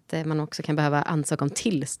det som att man också kan behöva ansöka om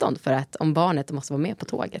tillstånd för att om barnet måste vara med på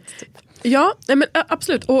tåget typ. Ja, men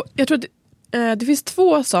absolut, och jag tror att Det finns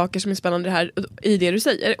 2 saker som är spännande här i det du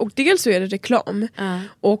säger. Och dels så är det reklam.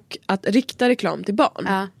 Och att rikta reklam till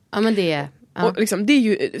barn. Ja men det är... Ja. Och liksom, det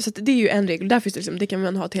är ju en regel. Där finns det, liksom, det kan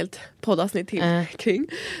man ha ett helt poddavsnitt till kring.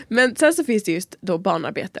 Men sen så finns det just då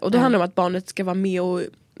barnarbete. Och då handlar det om att barnet ska vara med och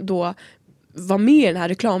då vara med i den här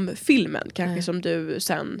reklamfilmen. Kanske som du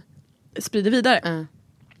sen sprider vidare.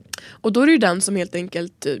 Och då är det ju den som helt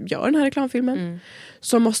enkelt gör den här reklamfilmen.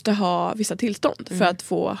 Som måste ha vissa tillstånd för att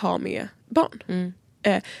få ha med barn.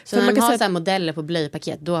 Så när man har så här modeller på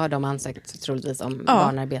blöjpaket, då har de ansökt troligtvis om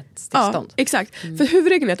barnarbetstillstånd. Ja, exakt. För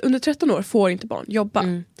huvudregeln är att under 13 år får inte barn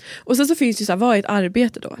jobba. Och sen så finns det ju så här, vad är ett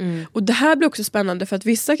arbete då? Och det här blir också spännande för att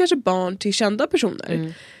vissa kanske barn till kända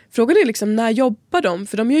personer. Frågan är liksom, när jobbar de?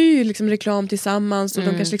 För de gör ju liksom reklam tillsammans och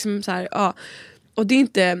de kanske liksom så här, och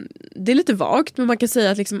det är lite vagt, men man kan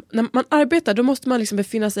säga att liksom, när man arbetar då måste man liksom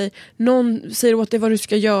befinna sig, någon säger åt dig vad du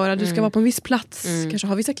ska göra, du ska vara på en viss plats, kanske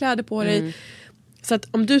ha vissa kläder på dig. Så att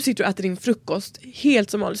om du sitter och äter din frukost helt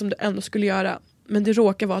som vanligt som du ändå skulle göra, men det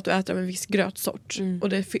råkar vara att du äter av en viss grötsort. Och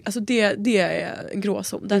det är en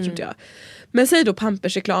gråzon, där tror jag. Men säg då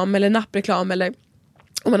pampersreklam eller nappreklam eller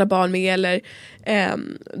om man har barn med eller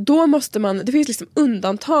då måste man, det finns liksom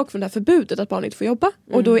undantag från det här förbudet att barn inte får jobba.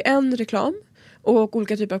 Och då är en reklam och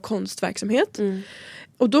olika typer av konstverksamhet.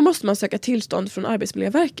 Och då måste man söka tillstånd från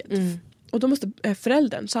Arbetsmiljöverket. Och då måste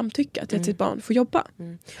föräldern samtycka till att sitt barn får jobba.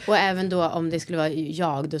 Och även då om det skulle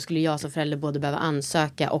vara då skulle jag som förälder både behöva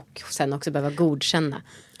ansöka och sen också behöva godkänna.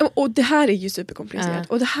 Och det här är ju superkomplicerat.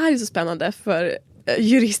 Och det här är så spännande för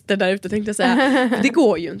jurister där ute, tänkte jag säga. För det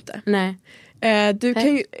går ju inte. Nej. Du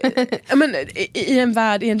kan ju, men,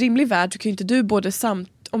 i en rimlig värld så kan ju inte du både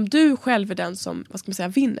om du själv är den som, vad ska man säga,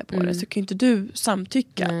 vinner på det, så kan ju inte du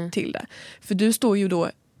samtycka till det. För du står ju då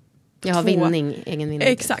jag har egen vinning.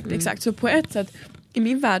 Exakt. Så på ett sätt, i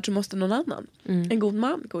min värld så måste någon annan, en god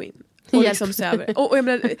man, gå in och liksom se över. Och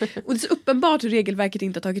det är så uppenbart hur regelverket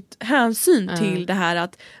inte har tagit hänsyn till det här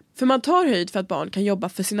att, för man tar höjd för att barn kan jobba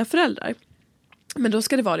för sina föräldrar. Men då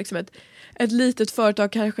ska det vara liksom ett litet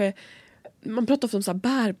företag, kanske man pratar ofta om så här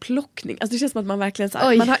bärplockning. Alltså det känns som att man verkligen så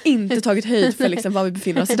här, man har inte tagit höjd för liksom var vi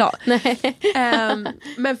befinner oss idag.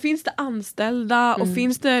 Men finns det anställda och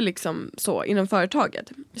finns det liksom så inom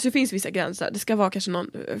företaget, så finns vissa gränser. Det ska vara kanske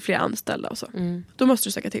fler anställda och så. Då måste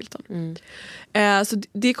du söka tillstånd. Så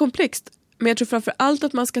det är komplext. Men jag tror framför allt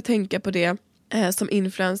att man ska tänka på det som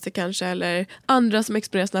influencer kanske, eller andra som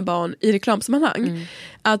exponerar sina barn i reklamsammanhang.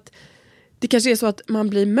 Att det kanske är så att man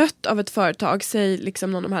blir mött av ett företag, säg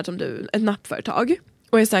liksom någon av de här som du, ett nappföretag,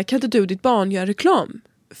 och är så här, kan inte du och ditt barn göra reklam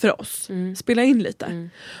för oss? Spela in lite.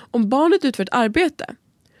 Om barnet utför ett arbete,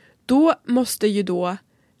 då måste ju då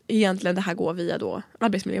egentligen det här gå via då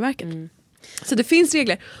Arbetsmiljöverket. Så det finns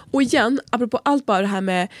regler. Och igen, apropå allt bara det här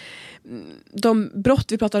med de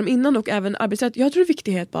brott vi pratade om innan och även arbetsrätt, jag tror det är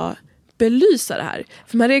viktigt att bara belysa det här.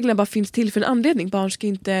 För de här reglerna bara finns till för en anledning. Barn ska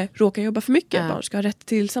inte råka jobba för mycket. Barn ska ha rätt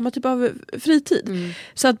till samma typ av fritid.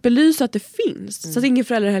 Så att belysa att det finns. Så att ingen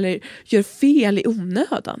förälder heller gör fel i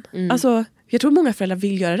onödan. Alltså, jag tror många föräldrar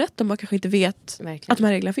vill göra rätt. De bara kanske inte vet att de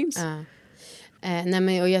här reglerna finns. Nej,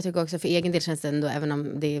 men, och jag tycker också för egen del känns det ändå, även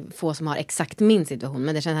om det är få som har exakt min situation,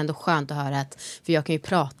 men det känns ändå skönt att höra att, för jag kan ju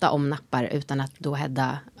prata om nappar utan att då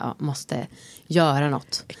Hedda måste göra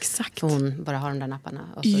något. Exakt. För hon bara har de där napparna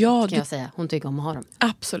och så kan jag säga, hon tycker om att ha dem.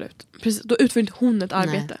 Absolut. Precis. Då utför inte hon ett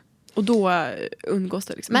arbete. Nej. Och då umgås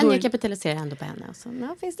det liksom. Men jag kapitaliserar ändå på henne. Och så,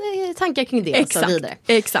 finns det tankar kring det och så vidare.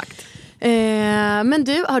 Exakt. Men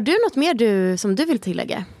har du något mer som du vill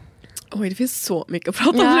tillägga? Oj, det finns så mycket att prata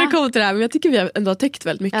om när det kommer till det här. Men jag tycker vi ändå har täckt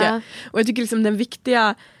väldigt mycket. Och jag tycker liksom det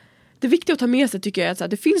viktiga att ta med sig tycker jag är att så här,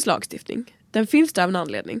 det finns lagstiftning. Den finns där av en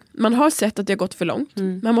anledning. Man har sett att det har gått för långt.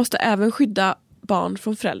 Man måste även skydda barn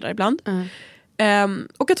från föräldrar ibland.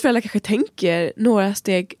 Och att föräldrar kanske tänker några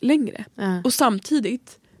steg längre. Och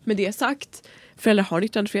samtidigt med det sagt, föräldrar har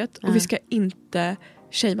yttrandefrihet och vi ska inte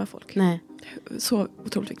shamea folk. Nej. Så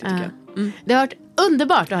otroligt viktigt tycker jag. Det har varit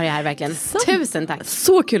underbart att ha det här verkligen. Tusen tack.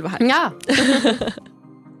 Så kul att vara här. Ja.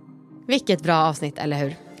 Vilket bra avsnitt, eller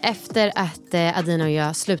hur? Efter att Adina och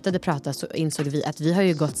jag slutade prata så insåg vi att vi har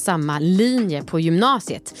ju gått samma linje på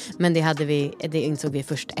gymnasiet. Men det insåg vi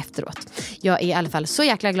först efteråt. Jag är i alla fall så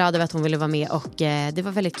jäkla glad över att hon ville vara med. Och det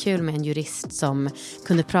var väldigt kul med en jurist som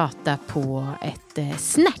kunde prata på ett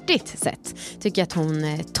snärtigt sätt. Tycker att hon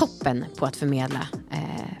är toppen på att förmedla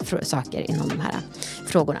saker inom de här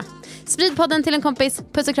frågorna. Sprid podden till en kompis.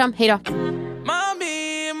 Puss och kram, hej då.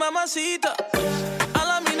 Mami, mamacita.